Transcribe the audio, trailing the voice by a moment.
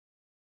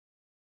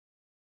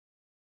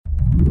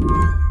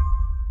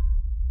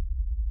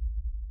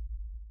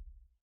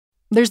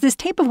There's this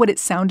tape of what it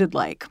sounded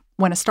like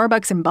when a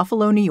Starbucks in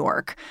Buffalo, New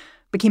York,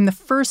 became the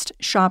first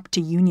shop to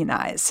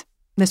unionize.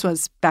 This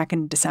was back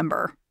in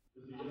December.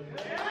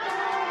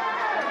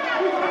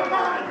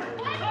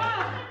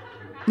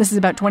 This is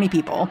about 20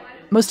 people,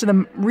 most of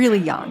them really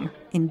young,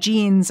 in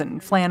jeans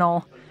and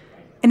flannel.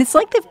 And it's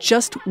like they've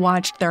just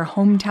watched their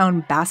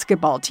hometown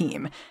basketball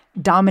team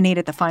dominate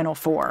at the Final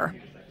Four.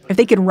 If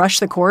they could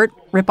rush the court,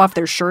 rip off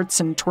their shirts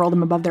and twirl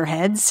them above their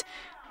heads,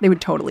 they would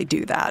totally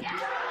do that.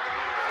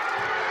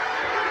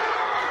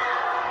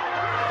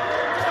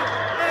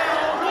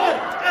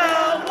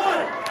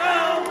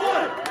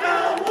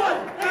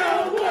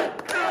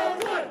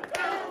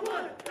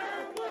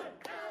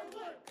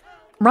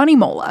 Ronnie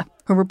Mola,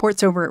 who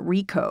reports over at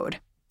Recode,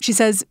 she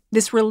says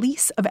this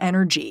release of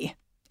energy,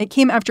 it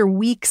came after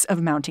weeks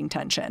of mounting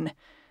tension.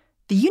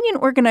 The union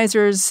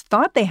organizers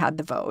thought they had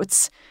the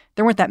votes.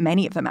 There weren't that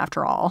many of them,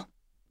 after all.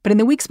 But in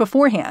the weeks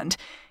beforehand,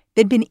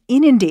 they'd been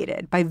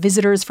inundated by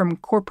visitors from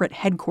corporate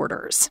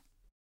headquarters.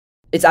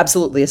 It's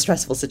absolutely a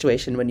stressful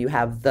situation when you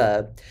have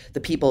the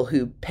people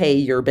who pay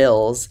your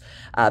bills,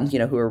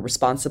 who are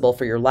responsible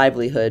for your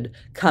livelihood,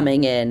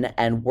 coming in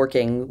and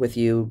working with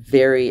you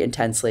very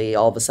intensely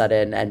all of a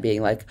sudden and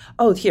being like,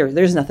 oh, here,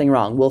 there's nothing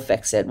wrong. We'll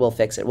fix it. We'll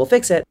fix it. We'll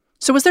fix it.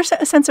 So was there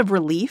a sense of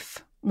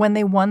relief when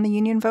they won the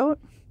union vote?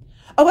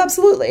 Oh,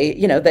 absolutely.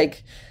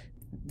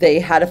 They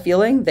had a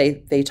feeling.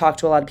 They talked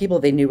to a lot of people.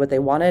 They knew what they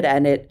wanted,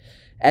 and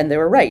they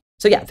were right.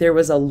 So, yeah, there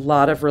was a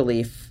lot of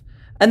relief.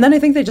 And then I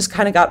think they just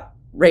kind of got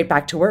right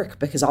back to work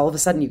because all of a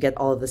sudden you get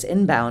all of this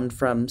inbound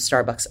from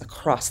Starbucks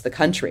across the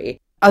country.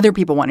 Other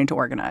people wanting to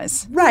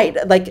organize. Right.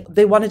 Like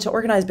they wanted to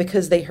organize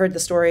because they heard the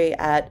story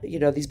at,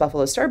 these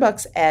Buffalo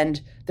Starbucks and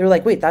they're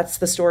like, wait, that's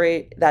the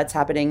story that's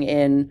happening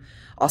in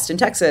Austin,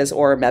 Texas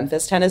or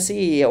Memphis,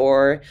 Tennessee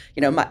or,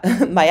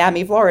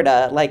 Miami,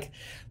 Florida. Like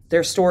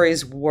their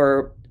stories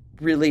were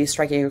really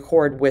striking a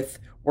chord with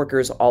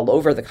workers all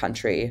over the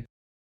country.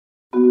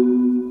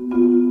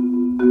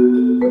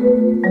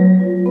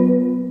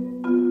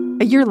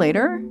 A year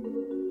later,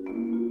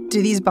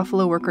 do these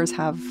Buffalo workers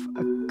have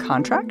a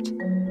contract?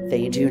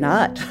 They do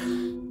not.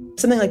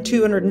 Something like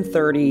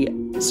 230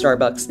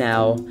 Starbucks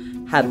now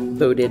have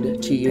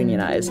voted to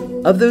unionize.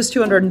 Of those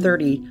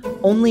 230,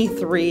 only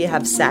 3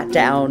 have sat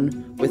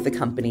down with the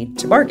company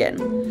to bargain.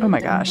 Oh my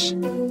gosh.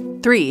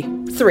 3.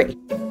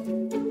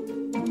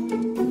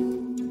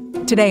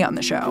 Today on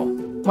the show,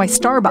 why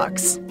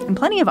Starbucks and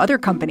plenty of other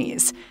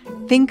companies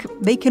think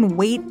they can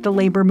wait the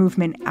labor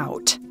movement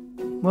out.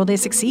 Will they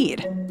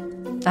succeed?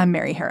 I'm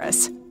Mary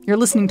Harris. You're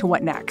listening to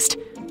What Next?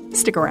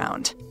 Stick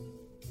around.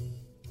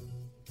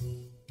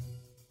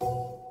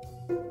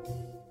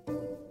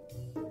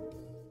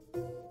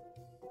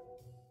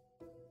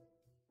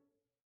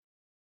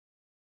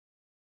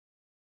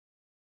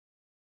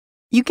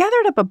 You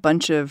gathered up a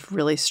bunch of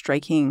really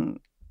striking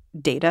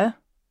data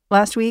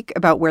last week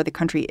about where the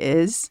country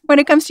is when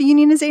it comes to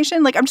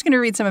unionization. I'm just going to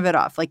read some of it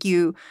off.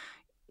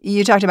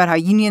 You talked about how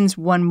unions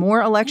won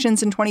more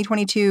elections in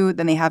 2022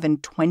 than they have in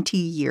 20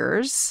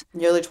 years.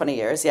 Nearly 20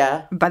 years,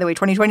 yeah. By the way,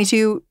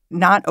 2022,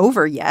 not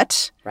over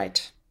yet.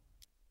 Right.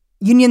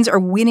 Unions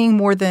are winning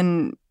more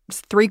than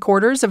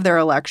 3/4 of their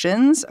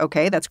elections.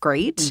 Okay, that's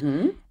great.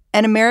 Mm-hmm.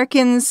 And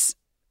Americans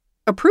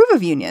approve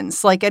of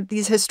unions, at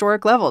these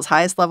historic levels,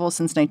 highest levels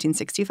since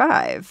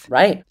 1965.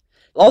 Right.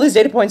 All these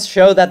data points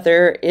show that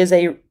there is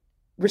a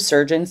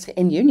resurgence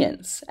in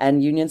unions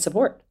and union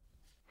support.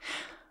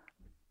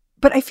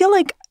 But I feel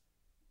like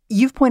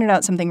you've pointed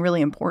out something really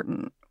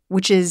important,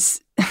 which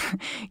is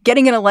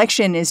getting an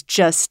election is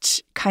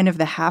just kind of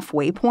the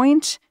halfway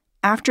point.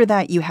 After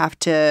that, you have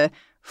to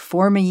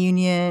form a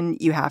union,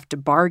 you have to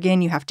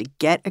bargain, you have to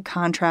get a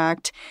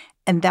contract.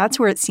 And that's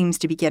where it seems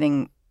to be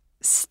getting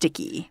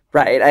sticky.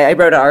 Right. I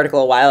wrote an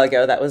article a while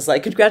ago that was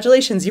like,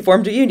 congratulations, you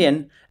formed a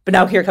union. But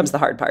now here comes the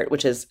hard part,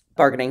 which is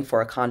bargaining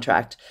for a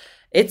contract.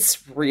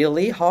 It's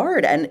really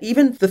hard. And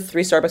even the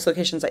 3 Starbucks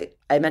locations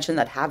I mentioned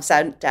that have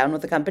sat down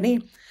with the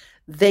company,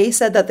 they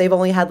said that they've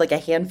only had a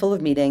handful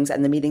of meetings,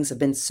 and the meetings have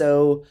been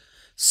so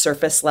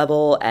surface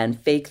level and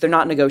fake. They're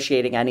not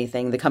negotiating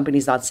anything. The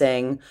company's not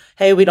saying,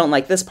 hey, we don't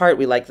like this part,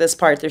 we like this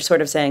part. They're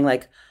sort of saying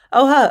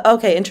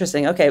okay,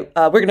 interesting. Okay,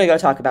 we're going to go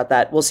talk about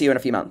that. We'll see you in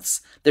a few months.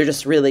 They're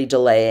just really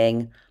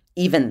delaying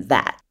even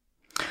that.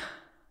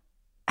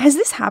 Has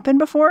this happened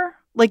before?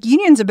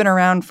 Unions have been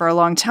around for a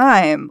long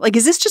time.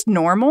 Is this just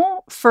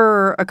normal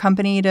for a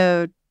company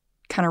to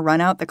kind of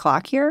run out the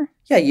clock here?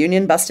 Yeah,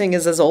 union busting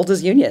is as old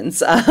as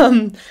unions.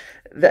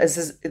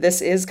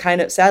 This is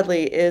kind of,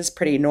 sadly, is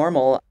pretty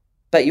normal.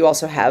 But you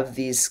also have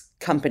these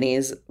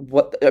companies,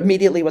 what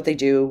they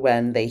do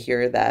when they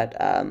hear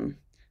that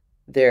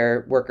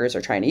their workers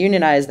are trying to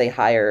unionize, they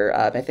hire,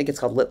 I think it's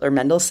called Littler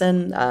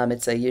Mendelson.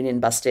 It's a union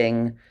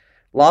busting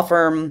law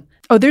firm.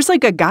 Oh, there's a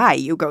guy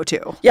you go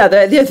to. Yeah,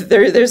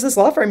 there's this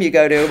law firm you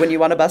go to when you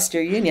want to bust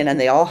your union, and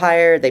they all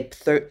hire, they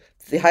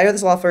they hire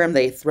this law firm,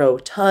 they throw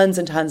tons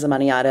and tons of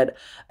money at it.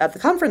 At the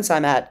conference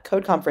I'm at,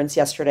 Code Conference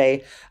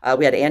yesterday,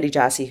 we had Andy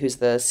Jassy, who's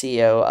the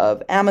CEO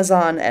of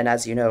Amazon. And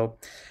as you know,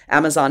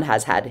 Amazon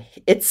has had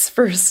its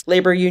first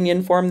labor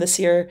union form this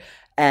year.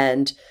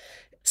 And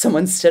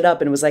someone stood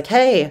up and was like,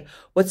 hey,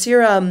 what's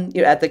your,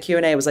 at the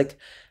Q&A, was like,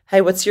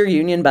 hey, what's your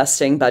union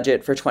busting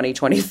budget for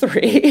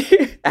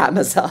 2023?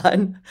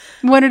 Amazon.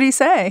 What did he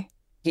say?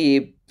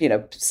 He,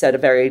 said a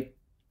very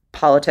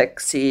politic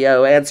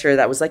CEO answer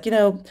that was like,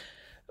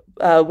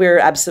 we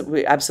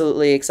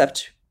absolutely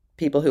accept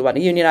people who want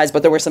to unionize,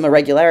 but there were some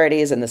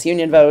irregularities in this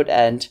union vote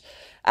and,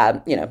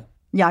 yada,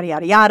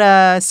 yada,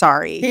 yada.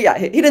 Sorry. He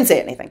didn't say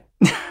anything.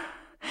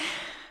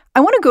 I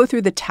want to go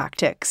through the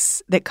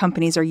tactics that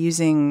companies are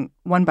using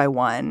one by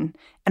one.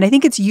 And I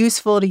think it's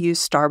useful to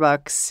use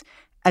Starbucks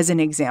as an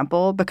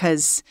example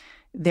because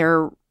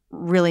they're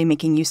really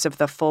making use of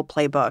the full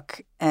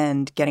playbook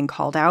and getting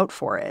called out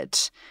for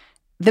it.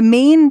 The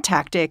main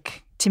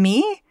tactic to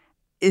me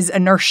is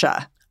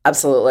inertia.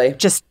 Absolutely.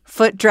 Just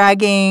foot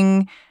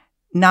dragging,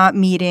 not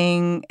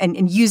meeting,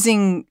 and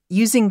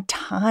using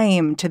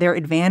time to their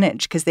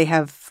advantage because they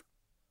have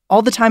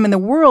all the time in the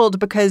world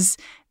because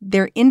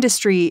their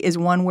industry is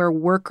one where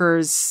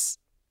workers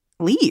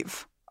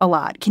leave a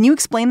lot. Can you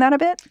explain that a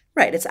bit?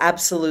 Right. It's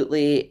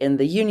absolutely in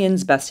the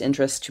union's best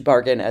interest to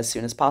bargain as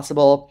soon as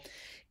possible.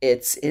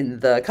 It's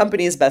in the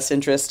company's best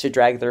interest to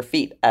drag their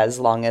feet as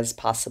long as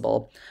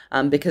possible.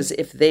 Because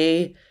if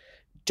they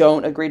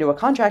don't agree to a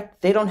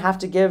contract, they don't have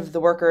to give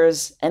the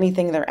workers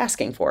anything they're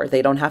asking for.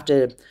 They don't have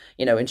to,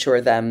 ensure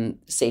them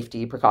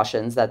safety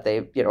precautions that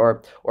they,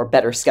 or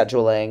better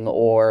scheduling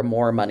or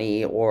more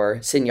money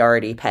or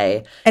seniority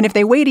pay. And if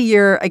they wait a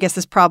year, I guess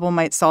this problem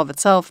might solve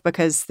itself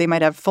because they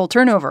might have full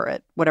turnover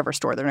at whatever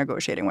store they're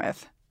negotiating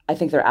with. I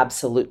think they're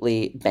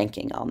absolutely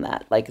banking on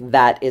that. Like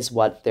that is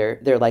what they're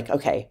like,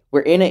 okay,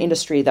 we're in an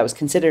industry that was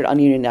considered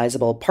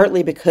ununionizable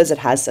partly because it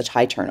has such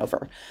high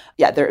turnover.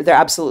 Yeah, they're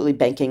absolutely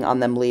banking on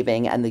them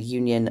leaving and the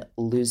union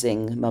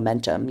losing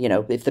momentum.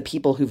 If the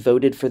people who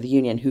voted for the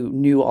union, who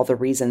knew all the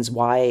reasons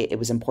why it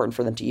was important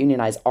for them to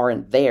unionize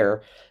aren't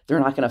there, they're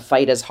not going to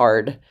fight as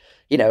hard,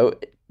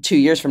 2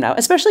 years from now,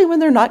 especially when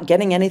they're not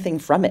getting anything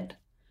from it,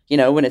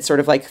 when it's sort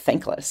of like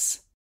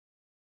thankless.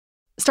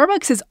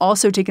 Starbucks has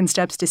also taken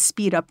steps to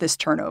speed up this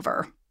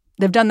turnover.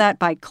 They've done that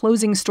by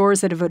closing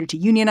stores that have voted to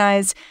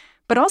unionize,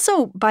 but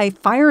also by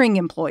firing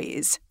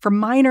employees for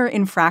minor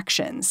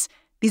infractions.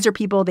 These are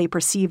people they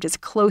perceived as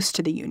close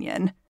to the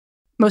union.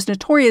 Most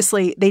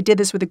notoriously, they did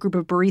this with a group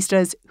of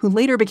baristas who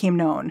later became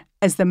known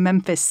as the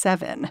Memphis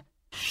 7.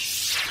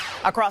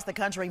 Across the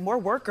country, more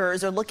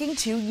workers are looking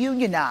to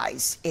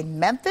unionize. In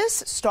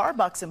Memphis,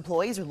 Starbucks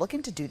employees are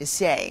looking to do the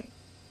same.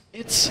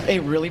 It's a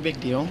really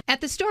big deal.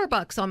 At the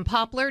Starbucks on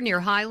Poplar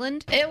near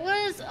Highland, it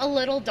was a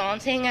little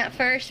daunting at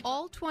first.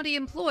 All 20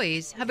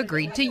 employees have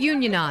agreed to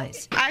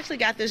unionize. I actually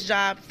got this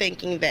job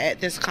thinking that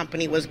this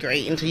company was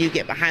great until you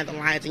get behind the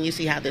lines and you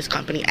see how this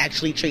company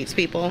actually treats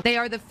people. They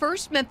are the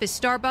first Memphis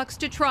Starbucks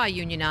to try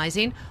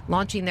unionizing,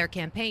 launching their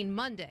campaign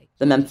Monday.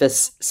 The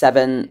Memphis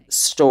 7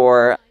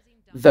 store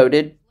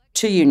voted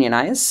to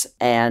unionize,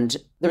 and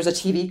there was a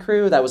TV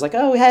crew that was like,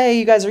 oh, hey,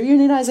 you guys are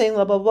unionizing,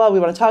 blah, blah, blah. We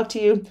want to talk to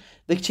you.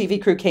 The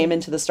TV crew came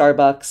into the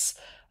Starbucks.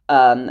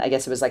 I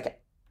guess it was like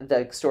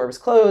the store was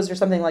closed or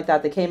something like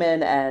that. They came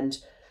in and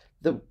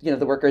the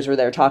workers were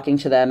there talking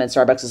to them, and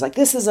Starbucks was like,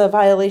 this is a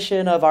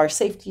violation of our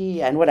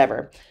safety and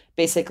whatever.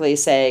 Basically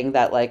saying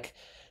that like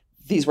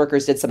these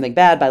workers did something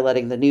bad by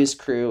letting the news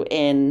crew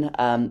in.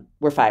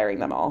 We're firing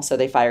them all. So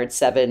they fired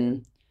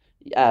 7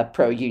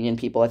 pro-union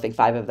people. I think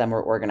 5 of them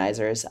were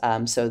organizers.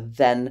 So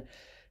then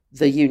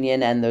the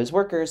union and those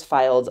workers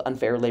filed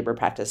unfair labor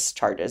practice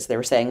charges. They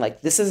were saying, like,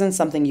 this isn't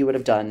something you would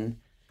have done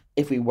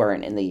if we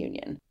weren't in the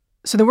union.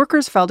 So the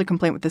workers filed a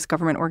complaint with this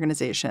government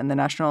organization, the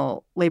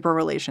National Labor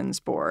Relations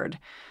Board.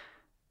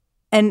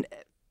 And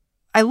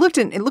I looked,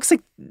 and it looks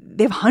like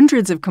they have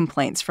hundreds of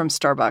complaints from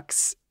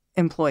Starbucks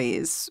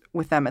employees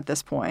with them at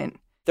this point.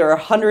 There are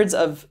hundreds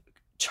of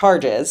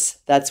charges.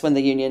 That's when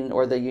the union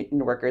or the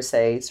union workers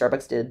say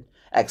Starbucks did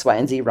X, Y,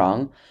 and Z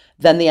wrong.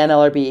 Then the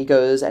NLRB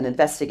goes and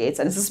investigates,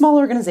 and it's a small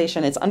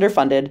organization. It's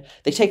underfunded.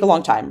 They take a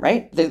long time,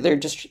 right?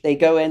 They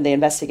go in, they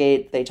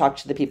investigate, they talk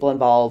to the people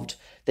involved,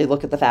 they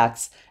look at the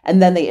facts,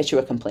 and then they issue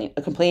a complaint.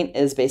 A complaint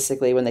is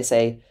basically when they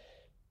say,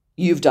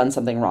 you've done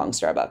something wrong,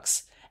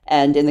 Starbucks.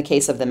 And in the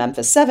case of the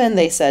Memphis 7,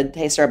 they said,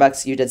 hey,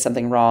 Starbucks, you did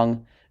something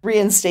wrong.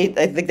 Reinstate,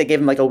 I think they gave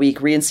them like a week,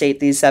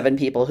 reinstate these 7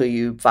 people who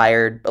you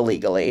fired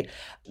illegally.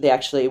 They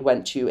actually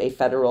went to a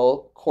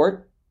federal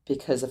court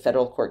because a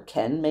federal court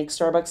can make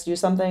Starbucks do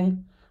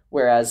something.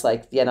 Whereas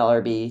like the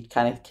NLRB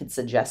kind of could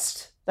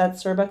suggest that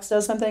Starbucks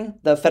does something.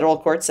 The federal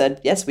court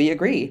said, yes, we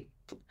agree.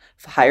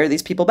 Hire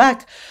these people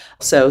back.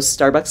 So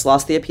Starbucks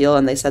lost the appeal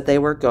and they said they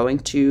were going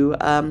to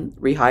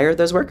rehire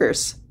those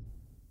workers.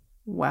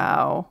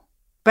 Wow.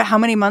 But how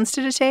many months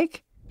did it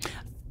take?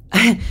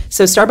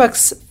 So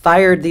Starbucks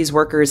fired these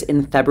workers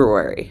in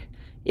February.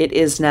 It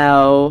is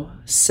now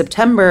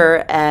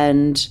September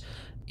and,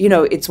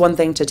 it's one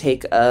thing to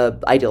take a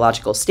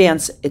ideological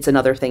stance. It's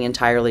another thing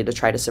entirely to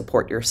try to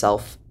support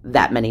yourself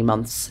that many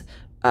months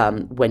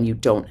when you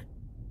don't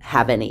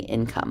have any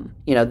income.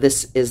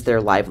 This is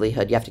their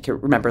livelihood. You have to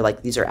remember,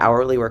 like, these are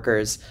hourly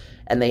workers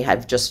and they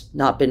have just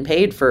not been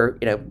paid for,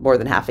 more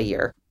than half a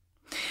year.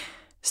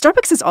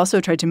 Starbucks has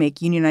also tried to make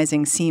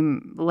unionizing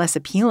seem less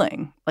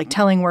appealing, like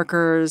telling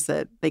workers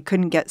that they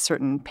couldn't get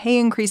certain pay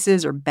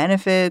increases or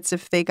benefits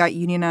if they got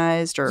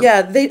unionized. Or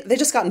Yeah, they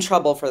just got in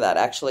trouble for that,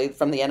 actually,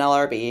 from the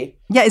NLRB.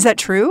 Yeah, is that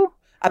true?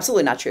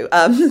 Absolutely not true.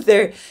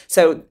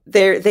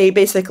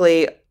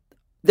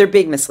 They're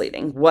being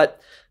misleading.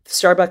 What the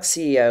Starbucks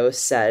CEO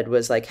said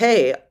was like,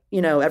 hey,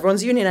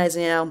 everyone's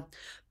unionizing now.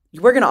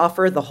 We're going to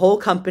offer the whole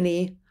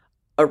company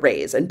a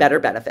raise and better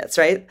benefits,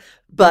 right?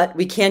 But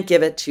we can't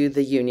give it to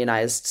the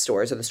unionized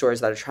stores or the stores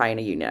that are trying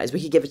to unionize.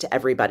 We could give it to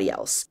everybody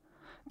else.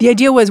 The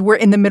idea was we're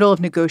in the middle of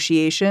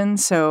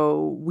negotiations,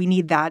 so we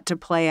need that to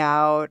play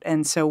out.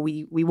 And so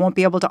we won't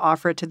be able to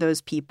offer it to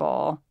those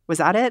people. Was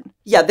that it?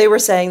 Yeah, they were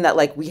saying that,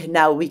 like,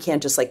 we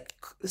can't just, like,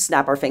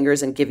 snap our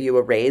fingers and give you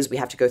a raise. We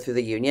have to go through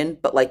the union.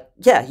 But, like,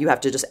 yeah, you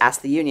have to just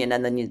ask the union.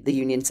 And then the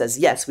union says,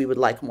 yes, we would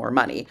like more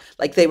money.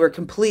 Like, they were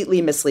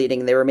completely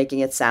misleading. They were making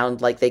it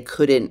sound like they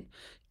couldn't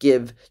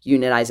give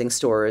unionizing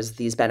stores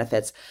these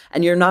benefits.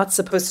 And you're not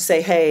supposed to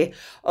say, hey,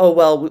 oh,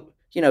 well,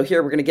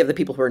 here we're going to give the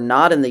people who are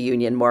not in the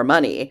union more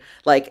money.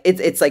 Like,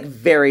 it's like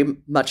very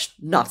much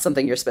not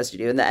something you're supposed to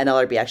do. And the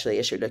NLRB actually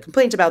issued a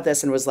complaint about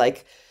this and was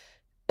like,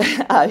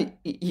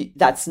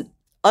 that's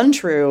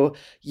untrue.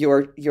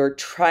 You're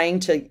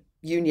trying to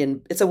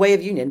union. It's a way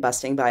of union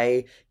busting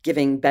by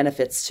giving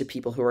benefits to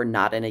people who are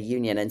not in a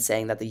union and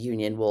saying that the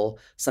union will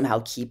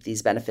somehow keep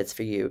these benefits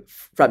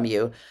from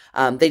you.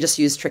 They just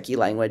used tricky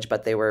language,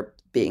 but they were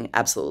being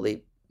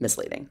absolutely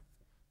misleading.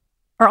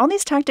 Are all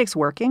these tactics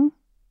working?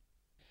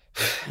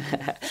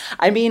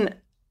 I mean,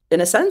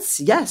 in a sense,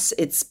 yes.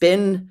 It's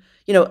been,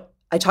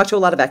 I talked to a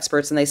lot of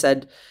experts and they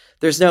said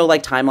there's no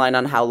timeline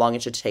on how long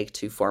it should take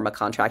to form a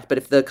contract. But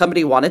if the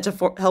company wanted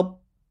to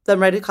help them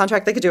write a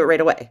contract, they could do it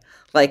right away.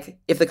 Like,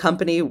 if the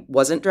company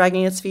wasn't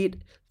dragging its feet,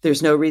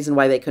 there's no reason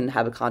why they couldn't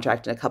have a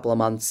contract in a couple of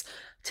months.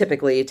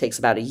 Typically, it takes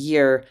about a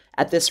year.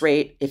 At this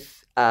rate,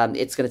 if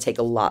it's going to take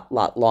a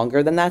lot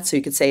longer than that. So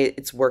you could say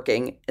it's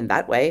working in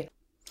that way.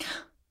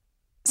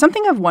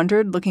 Something I've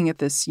wondered looking at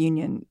this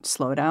union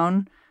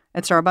slowdown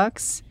at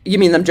Starbucks. You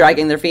mean them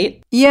dragging their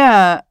feet?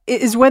 Yeah,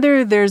 is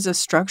whether there's a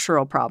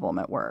structural problem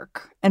at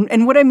work.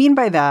 And what I mean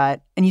by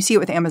that, and you see it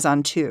with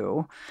Amazon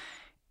too,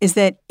 is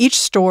that each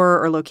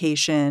store or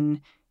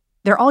location,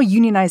 they're all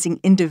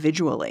unionizing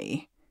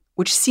individually,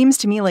 which seems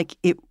to me like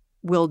it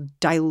will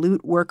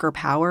dilute worker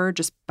power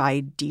just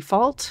by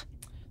default.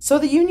 So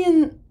the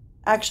union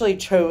actually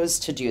chose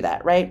to do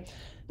that, right?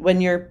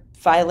 When you're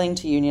filing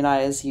to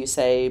unionize, you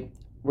say,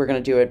 we're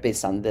going to do it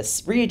based on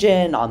this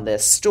region, on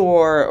this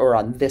store, or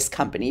on this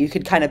company. You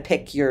could kind of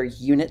pick your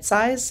unit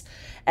size.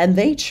 And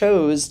they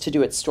chose to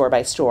do it store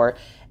by store.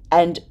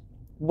 And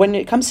when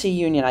it comes to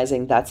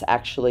unionizing, that's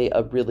actually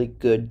a really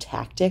good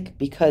tactic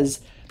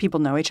because people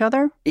know each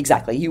other.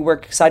 Exactly. You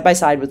work side by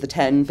side with the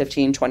 10,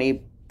 15,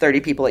 20, 30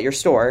 people at your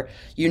store.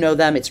 You know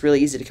them. It's really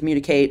easy to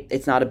communicate.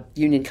 It's not a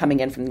union coming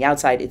in from the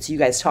outside. It's you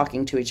guys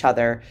talking to each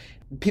other.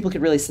 People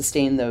could really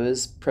sustain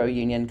those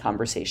pro-union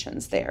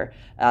conversations there.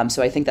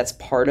 So I think that's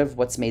part of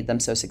what's made them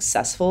so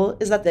successful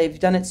is that they've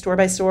done it store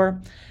by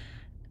store.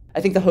 I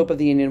think the hope of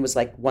the union was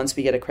once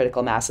we get a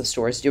critical mass of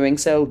stores doing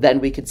so, then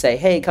we could say,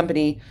 hey,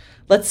 company,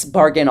 let's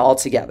bargain all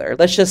together.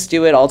 Let's just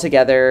do it all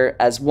together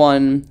as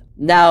one.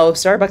 Now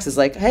Starbucks is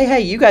like, hey,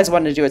 you guys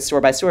wanted to do it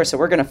store by store, so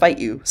we're going to fight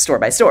you store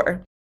by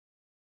store.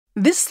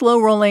 This slow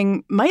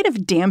rolling might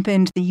have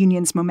dampened the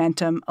union's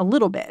momentum a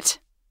little bit.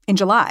 In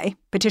July,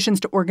 petitions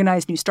to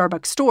organize new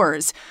Starbucks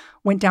stores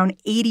went down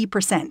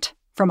 80%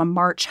 from a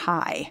March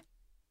high.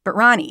 But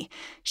Rani,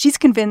 she's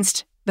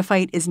convinced the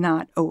fight is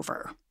not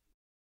over.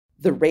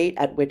 The rate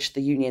at which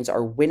the unions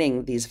are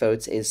winning these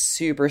votes is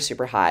super,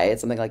 super high.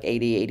 It's something like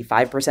 80,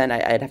 85%.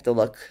 I'd have to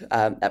look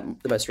at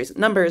the most recent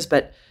numbers,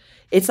 but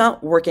it's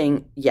not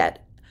working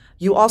yet.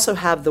 You also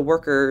have the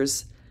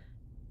workers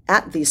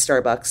at these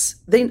Starbucks.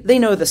 They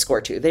know the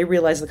score too. They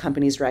realize the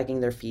company's dragging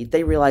their feet.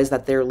 They realize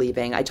that they're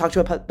leaving. I talked to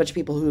a bunch of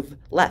people who've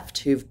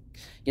left,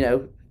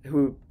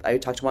 I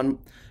talked to one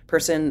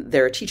person,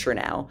 they're a teacher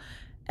now.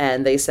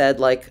 And they said,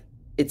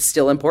 it's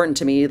still important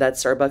to me that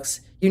Starbucks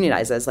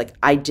unionizes.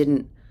 I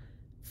didn't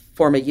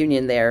form a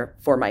union there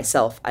for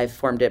myself. I've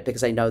formed it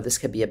because I know this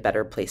could be a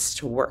better place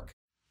to work.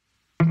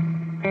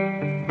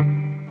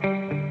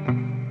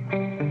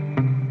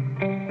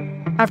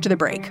 After the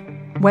break,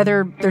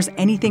 whether there's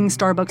anything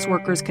Starbucks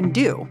workers can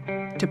do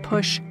to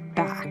push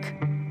back.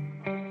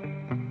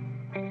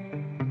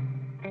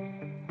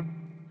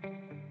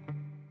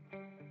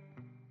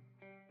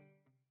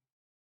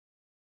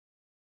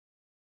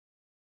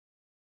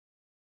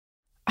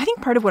 I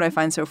think part of what I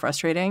find so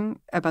frustrating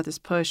about this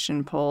push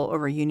and pull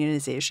over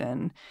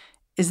unionization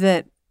is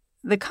that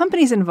the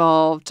companies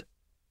involved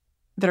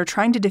that are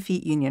trying to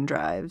defeat union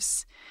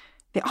drives,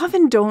 they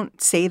often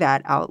don't say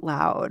that out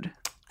loud.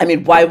 I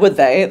mean, why would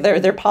they?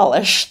 They're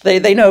polished.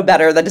 They know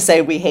better than to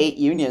say we hate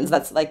unions.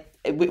 That's like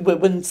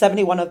when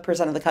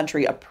 71% of the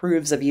country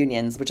approves of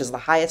unions, which is the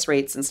highest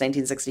rate since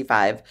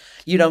 1965.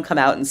 You don't come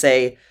out and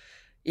say,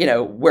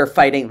 we're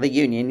fighting the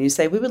union. You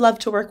say, we would love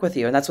to work with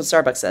you. And that's what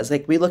Starbucks says.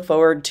 Like, we look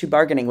forward to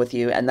bargaining with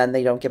you. And then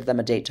they don't give them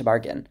a date to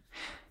bargain.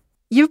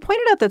 You've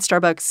pointed out that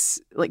Starbucks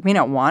may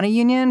not want a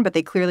union, but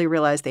they clearly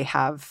realize they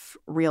have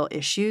real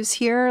issues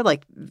here.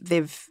 Like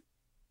they've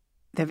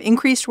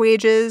increased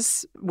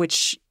wages,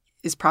 which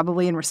is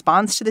probably in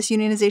response to this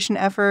unionization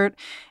effort.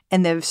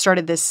 And they've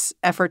started this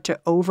effort to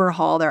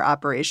overhaul their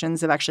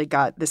operations. They've actually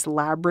got this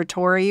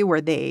laboratory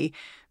where they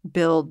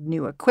build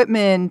new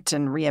equipment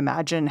and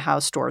reimagine how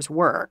stores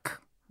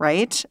work,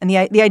 right? And the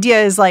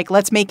idea is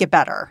let's make it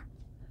better.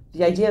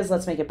 The idea is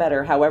let's make it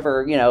better.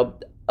 However,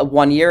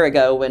 1 year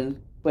ago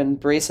when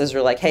baristas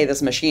were like, hey,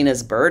 this machine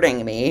is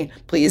burning me,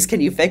 please, can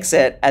you fix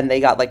it? And they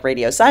got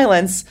radio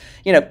silence.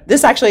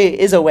 This actually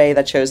is a way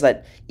that shows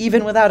that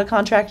even without a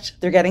contract,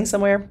 they're getting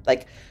somewhere.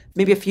 Like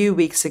maybe a few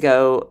weeks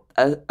ago,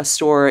 a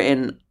store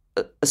in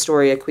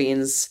Astoria,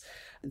 Queens,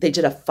 they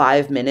did a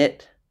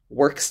 5-minute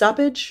work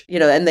stoppage,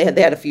 and they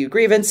had a few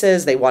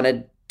grievances. They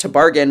wanted to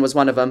bargain was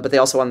one of them, but they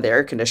also wanted the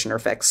air conditioner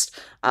fixed.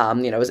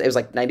 It was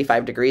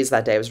 95 degrees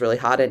that day. It was really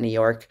hot in New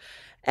York.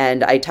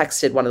 And I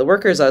texted one of the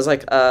workers. I was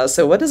like,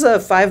 so what's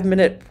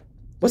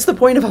the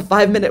point of a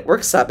 5-minute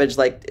work stoppage?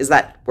 Is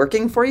that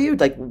working for you?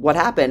 What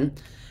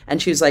happened?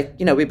 And she was like,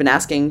 we've been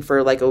asking for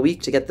a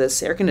week to get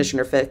this air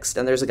conditioner fixed.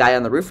 And there's a guy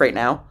on the roof right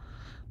now.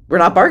 We're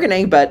not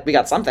bargaining, but we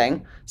got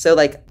something. So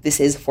this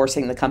is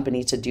forcing the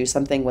company to do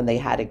something when they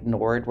had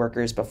ignored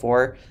workers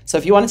before. So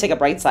if you want to take a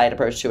bright side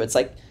approach to it, it's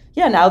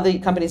now the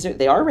companies,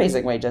 they are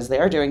raising wages. They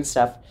are doing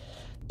stuff,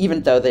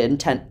 even though the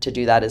intent to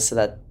do that is so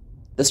that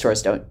the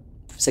stores don't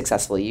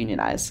successfully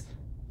unionize.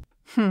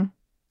 To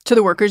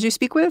the workers you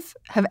speak with,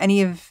 have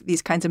any of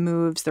these kinds of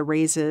moves, the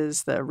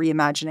raises, the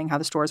reimagining how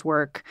the stores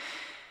work,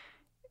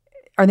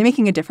 are they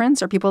making a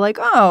difference? Are people like,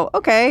 oh,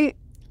 okay,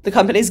 the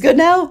company's good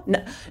now?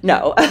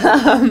 No.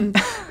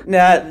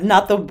 No,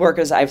 not the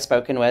workers I've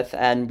spoken with,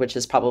 and which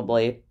is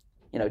probably,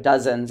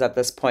 dozens at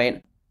this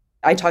point.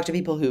 I talk to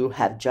people who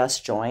have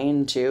just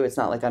joined too. It's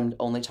not like I'm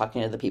only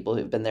talking to the people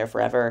who've been there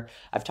forever.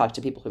 I've talked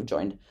to people who've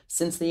joined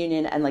since the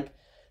union, and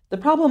the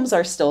problems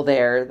are still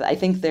there. I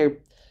think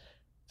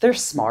they're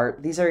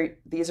smart. These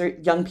are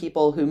young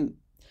people who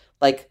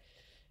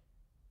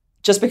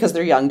just because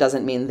they're young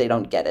doesn't mean they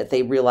don't get it.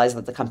 They realize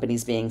that the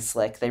company's being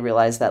slick. They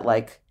realize that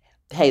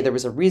hey, there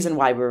was a reason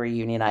why we were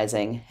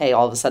unionizing. Hey,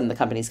 all of a sudden the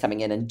company's coming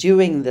in and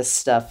doing this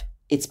stuff.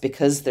 It's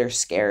because they're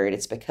scared.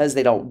 It's because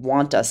they don't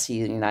want us to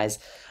unionize.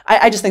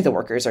 I just think the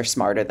workers are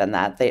smarter than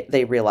that.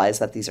 They realize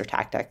that these are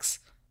tactics.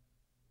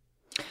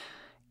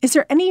 Is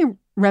there any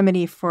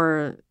remedy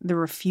for the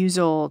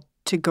refusal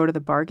to go to the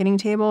bargaining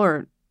table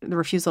or the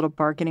refusal to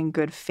bargain in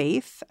good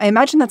faith? I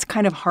imagine that's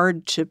kind of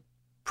hard to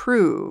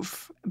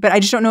prove, but I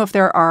just don't know if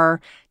there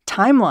are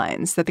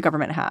timelines that the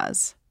government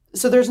has.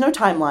 So there's no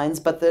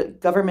timelines, but the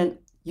government,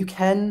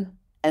 and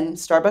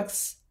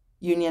Starbucks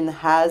union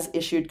has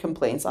issued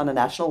complaints on a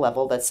national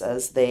level that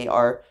says they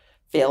are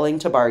failing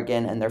to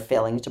bargain and they're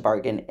failing to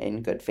bargain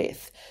in good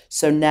faith.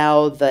 So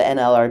now the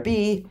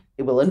NLRB,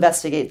 it will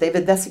investigate. They've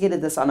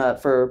investigated this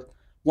for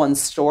one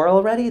store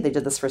already. They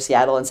did this for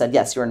Seattle and said,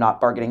 yes, you are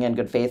not bargaining in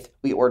good faith.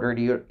 We ordered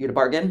you to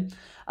bargain.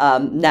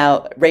 Right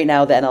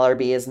now, the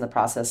NLRB is in the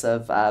process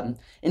of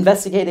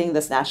investigating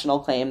this national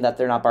claim that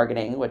they're not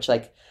bargaining, which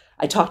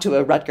I talked to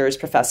a Rutgers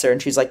professor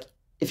and she's like,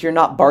 if you're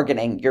not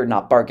bargaining, you're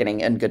not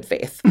bargaining in good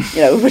faith,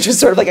 which is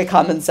sort of a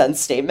common sense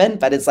statement,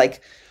 but it's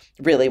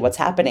really what's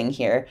happening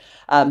here.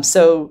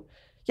 So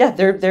yeah,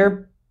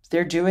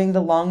 they're doing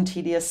the long,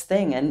 tedious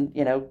thing. And,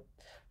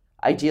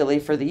 ideally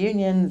for the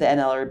union, the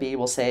NLRB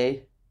will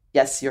say,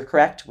 yes, you're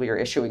correct. We are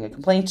issuing a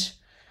complaint.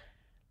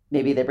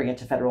 Maybe they bring it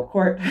to federal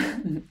court.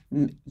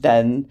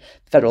 Then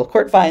federal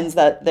court finds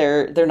that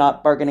they're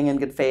not bargaining in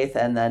good faith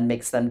and then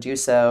makes them do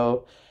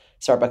so.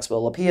 Starbucks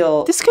will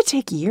appeal. This could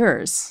take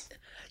years.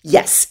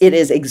 Yes, it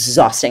is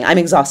exhausting. I'm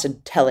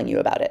exhausted telling you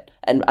about it.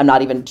 And I'm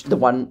not even the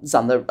ones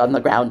on the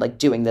ground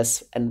doing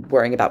this and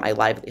worrying about my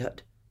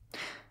livelihood.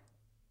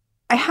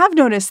 I have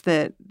noticed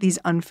that these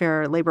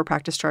unfair labor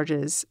practice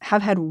charges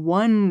have had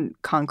one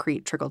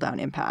concrete trickle-down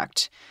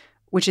impact,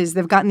 which is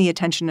they've gotten the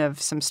attention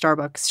of some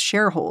Starbucks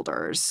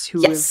shareholders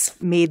who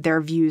have made their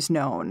views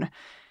known.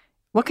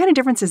 What kind of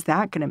difference is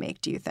that going to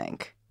make, do you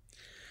think?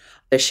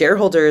 The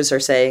shareholders are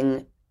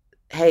saying,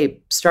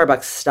 hey,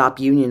 Starbucks, stop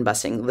union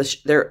busting.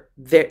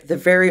 The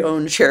very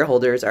own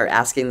shareholders are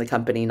asking the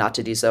company not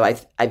to do so.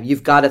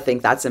 You've got to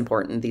think that's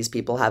important. These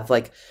people have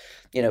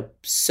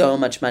so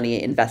much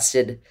money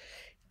invested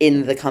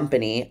in the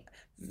company.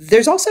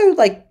 There's also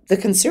the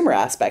consumer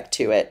aspect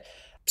to it.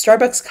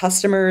 Starbucks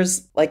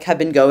customers have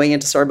been going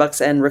into Starbucks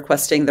and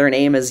requesting their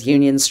name as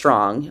Union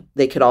Strong.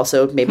 They could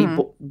also maybe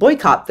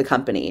boycott the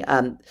company.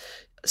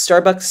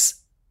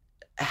 Starbucks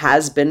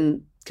has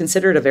been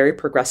considered a very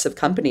progressive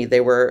company.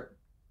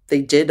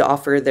 They did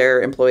offer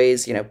their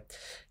employees,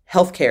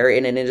 healthcare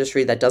in an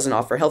industry that doesn't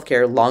offer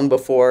healthcare long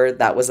before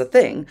that was a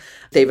thing.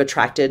 They've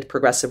attracted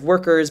progressive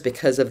workers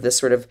because of this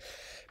sort of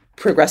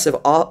progressive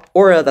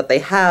aura that they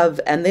have,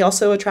 and they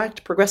also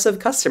attract progressive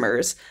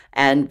customers.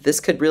 And this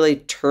could really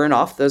turn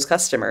off those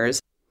customers.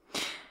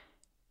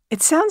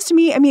 It sounds to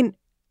me, I mean,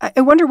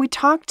 I wonder, we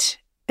talked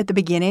at the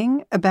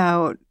beginning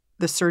about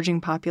the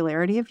surging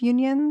popularity of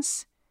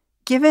unions.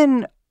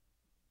 Given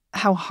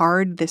how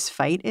hard this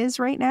fight is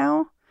right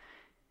now,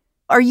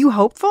 are you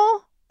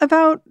hopeful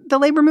about the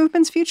labor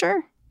movement's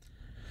future?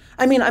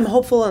 I mean, I'm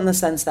hopeful in the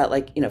sense that,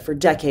 like, you know, for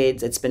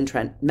decades, it's been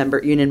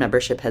union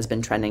membership has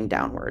been trending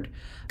downward.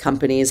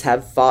 Companies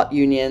have fought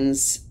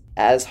unions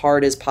as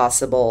hard as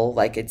possible.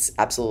 Like, it's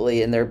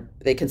absolutely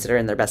they consider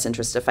in their best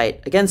interest to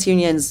fight against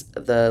unions.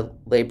 The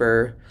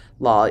labor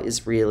law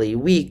is really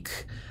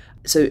weak.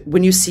 So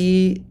when you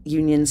see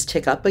unions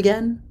tick up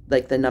again,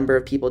 like the number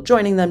of people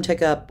joining them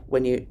tick up,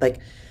 when you like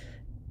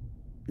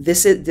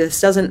this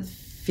doesn't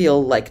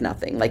feel like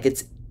nothing. Like,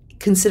 it's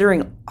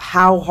considering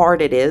how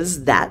hard it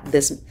is that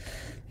this,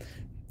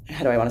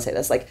 how do I want to say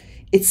this? Like,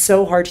 it's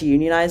so hard to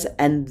unionize,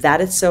 and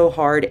that it's so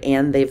hard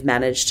and they've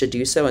managed to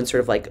do so and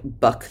sort of like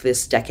buck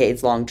this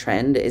decades-long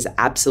trend is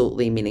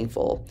absolutely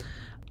meaningful.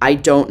 I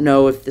don't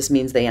know if this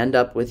means they end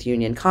up with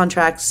union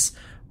contracts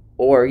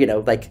or, you know,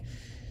 like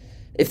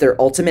if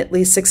they're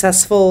ultimately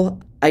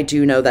successful. I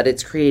do know that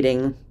it's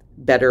creating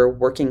better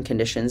working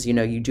conditions. You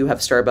know, you do have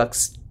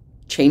Starbucks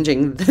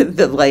changing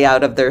the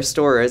layout of their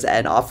stores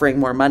and offering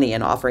more money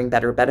and offering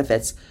better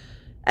benefits.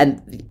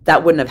 And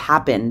that wouldn't have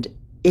happened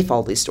if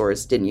all these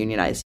stores didn't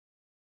unionize.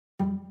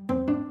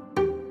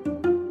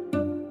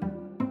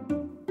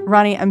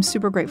 Rani, I'm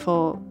super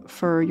grateful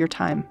for your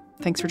time.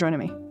 Thanks for joining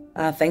me.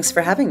 Thanks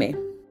for having me.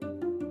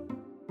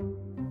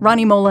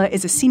 Rani Molla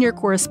is a senior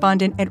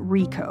correspondent at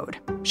Recode.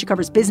 She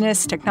covers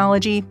business,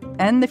 technology,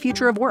 and the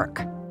future of work.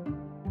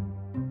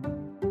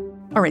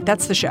 All right,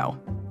 that's the show.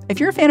 If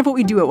you're a fan of what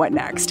we do at What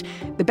Next,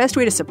 the best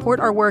way to support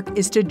our work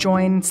is to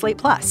join Slate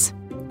Plus.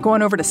 Go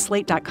on over to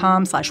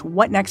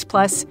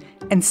slate.com/whatnextplus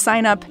and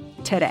sign up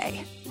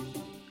today.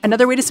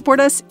 Another way to support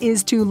us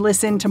is to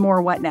listen to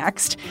more What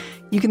Next.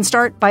 You can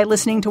start by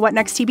listening to What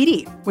Next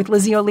TBD with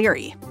Lizzie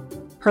O'Leary.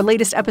 Her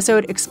latest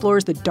episode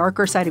explores the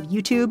darker side of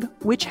YouTube,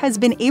 which has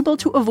been able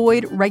to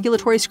avoid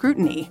regulatory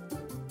scrutiny.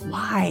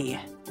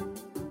 Why?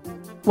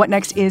 What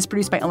Next is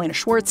produced by Elena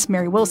Schwartz,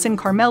 Mary Wilson,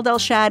 Carmel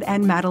Delshad,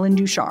 and Madeline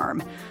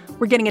Ducharme.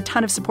 We're getting a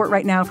ton of support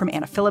right now from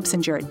Anna Phillips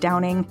and Jared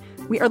Downing.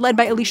 We are led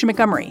by Alicia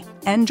Montgomery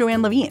and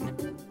Joanne Levine.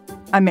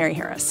 I'm Mary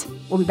Harris.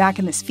 We'll be back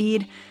in this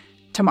feed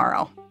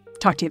tomorrow.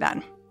 Talk to you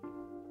then.